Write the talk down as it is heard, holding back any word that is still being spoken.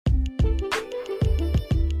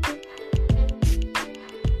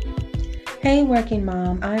Hey, working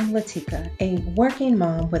mom, I'm Latika, a working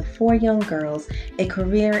mom with four young girls, a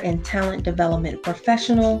career and talent development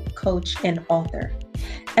professional, coach, and author.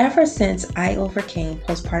 Ever since I overcame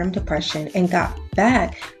postpartum depression and got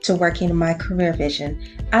back to working in my career vision,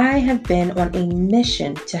 I have been on a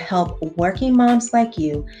mission to help working moms like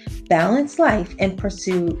you balance life and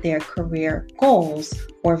pursue their career goals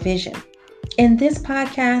or vision. In this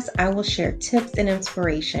podcast, I will share tips and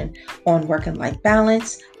inspiration on work and life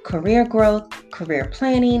balance, career growth, career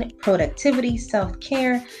planning, productivity, self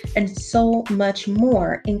care, and so much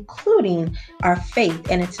more, including our faith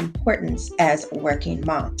and its importance as working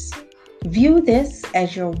moms. View this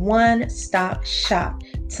as your one stop shop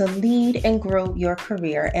to lead and grow your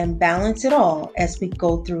career and balance it all as we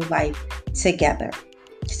go through life together.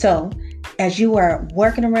 So, as you are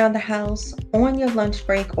working around the house, on your lunch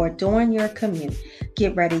break, or during your commute,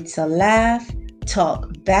 get ready to laugh,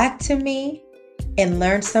 talk back to me, and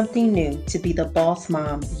learn something new to be the boss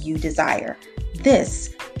mom you desire.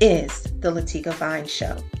 This is the Latika Vine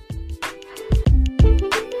Show.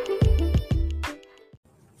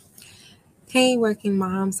 Hey, working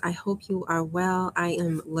moms, I hope you are well. I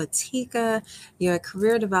am Latika, your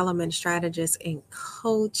career development strategist and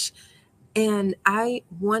coach. And I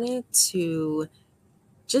wanted to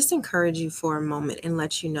just encourage you for a moment and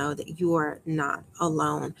let you know that you are not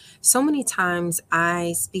alone. So many times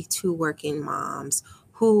I speak to working moms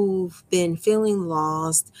who've been feeling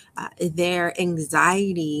lost. Their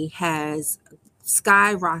anxiety has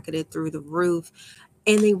skyrocketed through the roof,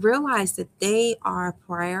 and they realize that they are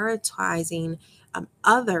prioritizing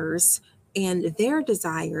others and their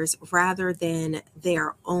desires rather than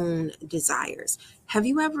their own desires. Have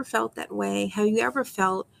you ever felt that way? Have you ever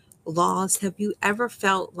felt lost? Have you ever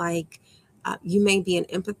felt like you may be an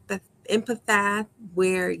empath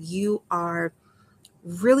where you are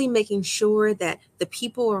really making sure that the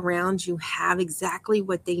people around you have exactly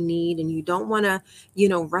what they need, and you don't want to,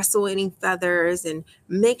 rustle any feathers and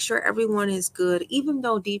make sure everyone is good, even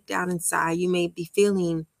though deep down inside you may be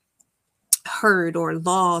feeling hurt or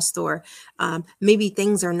lost, or maybe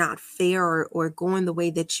things are not fair or going the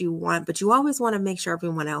way that you want, but you always want to make sure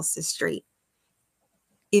everyone else is straight.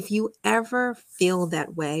 If you ever feel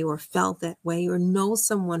that way or felt that way or know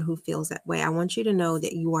someone who feels that way, I want you to know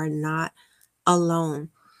that you are not alone.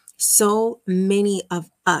 So many of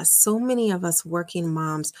us working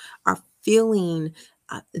moms are feeling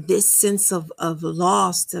this sense of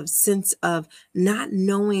loss, of sense of not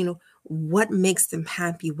knowing what makes them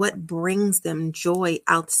happy, what brings them joy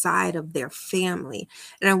outside of their family.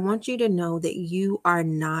 And I want you to know that you are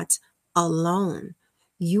not alone.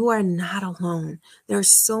 You are not alone. There are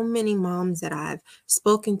so many moms that I've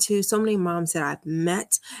spoken to, so many moms that I've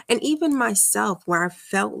met, and even myself, where I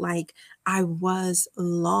felt like I was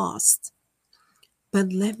lost.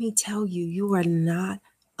 But let me tell you, you are not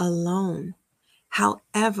alone.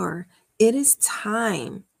 However, it is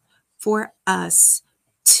time for us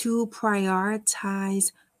to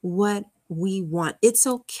prioritize what we want. It's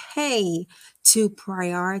okay to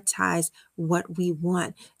prioritize what we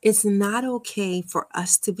want. It's not okay for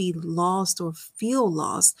us to be lost or feel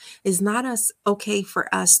lost. It's not okay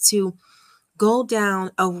for us to go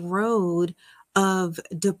down a road of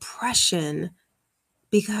depression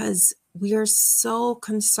because we are so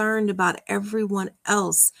concerned about everyone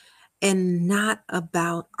else and not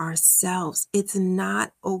about ourselves. It's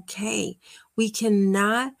not okay. We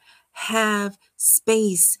cannot have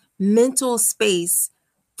space, mental space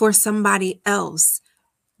for somebody else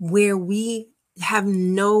where we have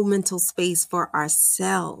no mental space for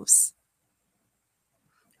ourselves.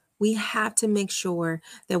 We have to make sure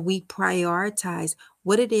that we prioritize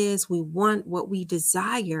what it is we want, what we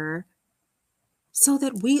desire, so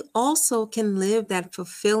that we also can live that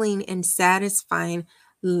fulfilling and satisfying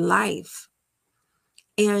life.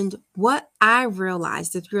 And what I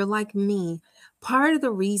realized, if you're like me, part of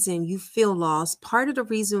the reason you feel lost, part of the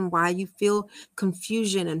reason why you feel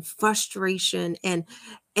confusion and frustration and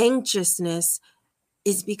anxiousness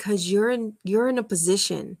is because you're in a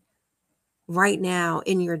position right now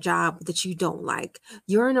in your job that you don't like.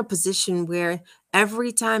 You're in a position where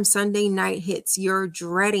every time Sunday night hits, you're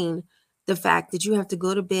dreading the fact that you have to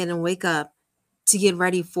go to bed and wake up to get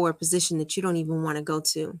ready for a position that you don't even want to go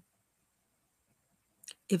to.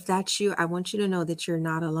 If that's you, I want you to know that you're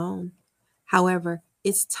not alone. However,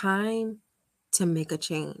 it's time to make a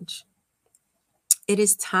change. It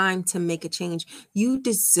is time to make a change. You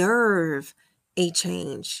deserve a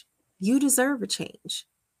change. You deserve a change.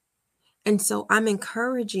 And so I'm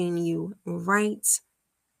encouraging you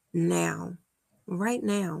now, right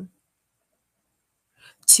now,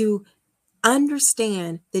 to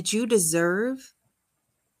understand that you deserve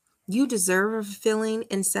You deserve a fulfilling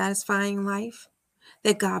and satisfying life,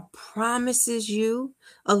 that God promises you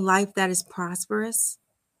a life that is prosperous,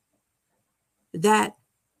 that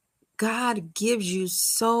God gives you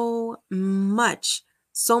so much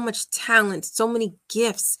talent, so many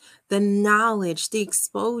gifts, the knowledge, the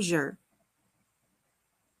exposure,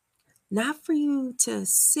 not for you to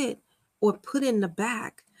sit or put in the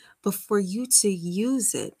back, but for you to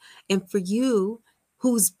use it. And for you,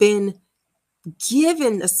 who's been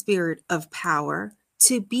given a spirit of power,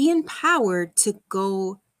 to be empowered to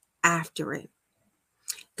go after it.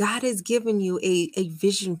 God has given you a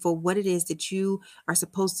vision for what it is that you are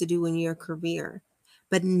supposed to do in your career.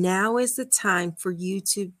 But now is the time for you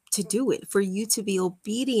to do it, for you to be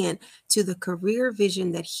obedient to the career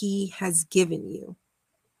vision that He has given you.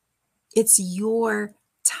 It's your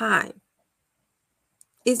time.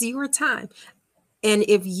 It's your time. And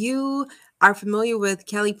if you are familiar with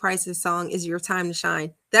Kelly Price's song, Is Your Time to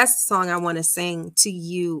Shine, that's the song I want to sing to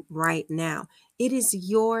you right now. It is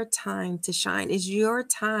your time to shine. It's your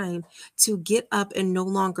time to get up and no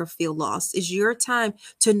longer feel lost. It's your time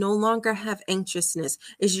to no longer have anxiousness.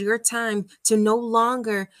 It's your time to no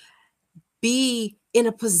longer be in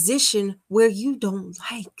a position where you don't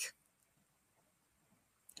like.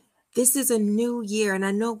 This is a new year, and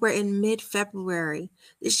I know we're in mid-February.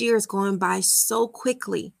 This year is going by so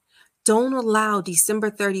quickly. Don't allow December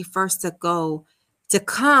 31st to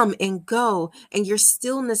come and go, and you're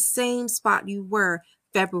still in the same spot you were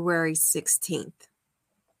February 16th.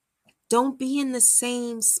 Don't be in the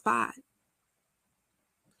same spot.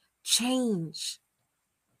 Change,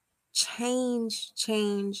 change,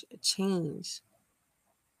 change, change.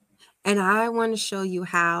 And I want to show you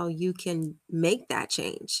how you can make that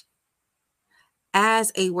change.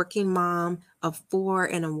 As a working mom of 4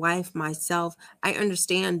 and a wife myself, I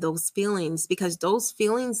understand those feelings, because those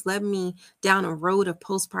feelings led me down a road of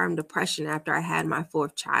postpartum depression after I had my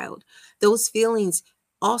 4th child. Those feelings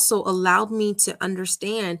also allowed me to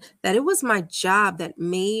understand that it was my job that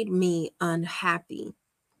made me unhappy,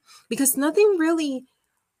 because nothing really,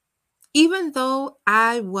 even though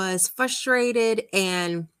I was frustrated,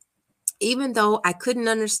 and even though I couldn't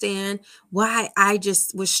understand why I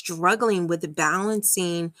just was struggling with the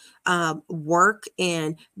balancing work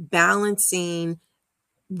and balancing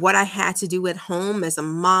what I had to do at home as a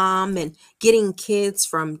mom, and getting kids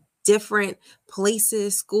from different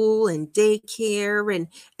places, school and daycare,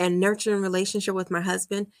 and nurturing relationship with my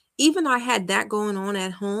husband. Even though I had that going on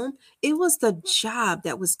at home, it was the job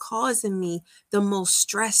that was causing me the most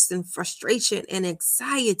stress and frustration and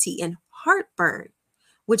anxiety and heartburn,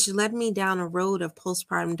 which led me down a road of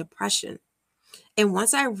postpartum depression. And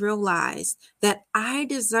once I realized that I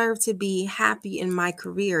deserve to be happy in my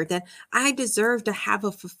career, that I deserve to have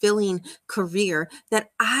a fulfilling career,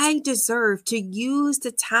 that I deserve to use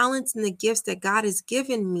the talents and the gifts that God has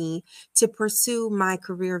given me to pursue my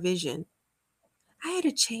career vision, I had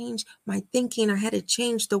to change my thinking. I had to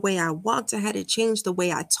change the way I walked. I had to change the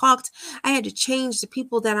way I talked. I had to change the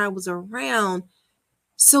people that I was around,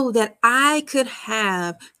 so that I could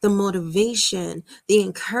have the motivation, the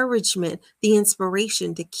encouragement, the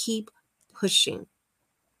inspiration to keep pushing.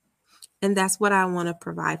 And that's what I want to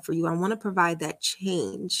provide for you. I want to provide that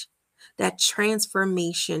change, that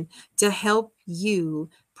transformation, to help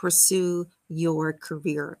you pursue your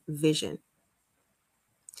career vision.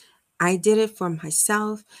 I did it for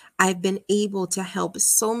myself. I've been able to help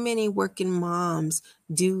so many working moms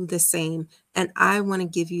do the same. And I want to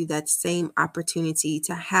give you that same opportunity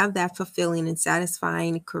to have that fulfilling and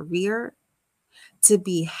satisfying career, to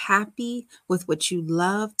be happy with what you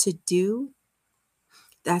love to do.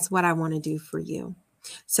 That's what I want to do for you.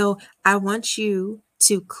 So I want you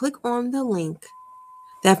to click on the link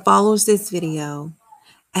that follows this video,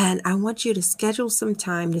 and I want you to schedule some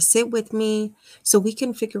time to sit with me so we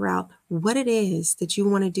can figure out what it is that you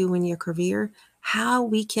want to do in your career, how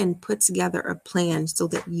we can put together a plan so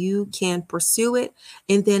that you can pursue it,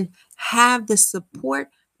 and then have the support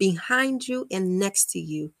behind you and next to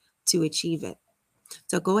you to achieve it.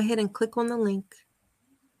 So go ahead and click on the link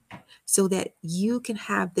so that you can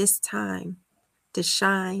have this time to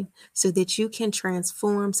shine, so that you can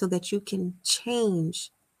transform, so that you can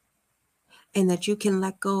change, and that you can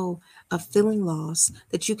let go of feeling lost,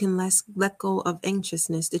 that you can let go of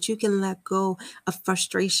anxiousness, that you can let go of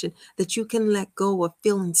frustration, that you can let go of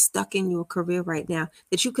feeling stuck in your career right now,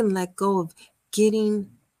 that you can let go of getting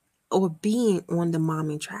or being on the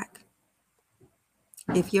momming track.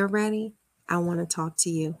 If you're ready, I want to talk to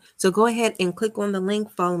you. So go ahead and click on the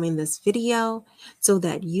link following this video so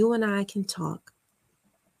that you and I can talk,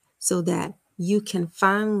 so that you can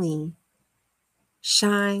finally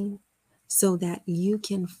shine, so that you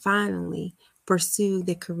can finally pursue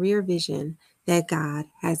the career vision that God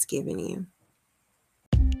has given you.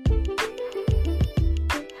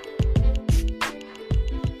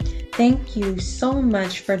 Thank you so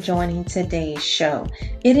much for joining today's show.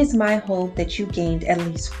 It is my hope that you gained at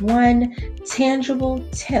least one tangible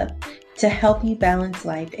tip to help you balance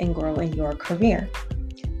life and grow in your career.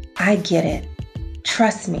 I get it.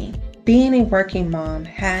 Trust me, being a working mom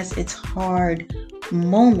has its hard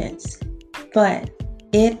moments, but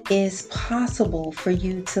it is possible for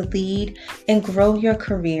you to lead and grow your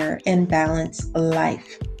career and balance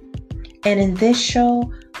life. And in this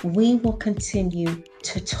show, we will continue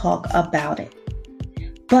to talk about it.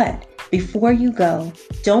 But before you go,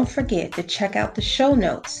 don't forget to check out the show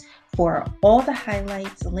notes for all the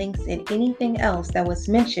highlights, links, and anything else that was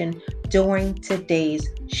mentioned during today's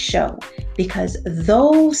show, because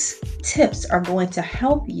those tips are going to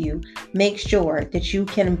help you make sure that you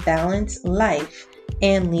can balance life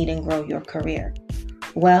and lead and grow your career.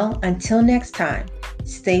 Well, until next time,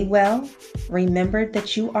 stay well, remember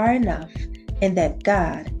that you are enough, and that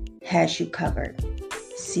God has you covered.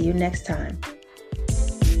 See you next time.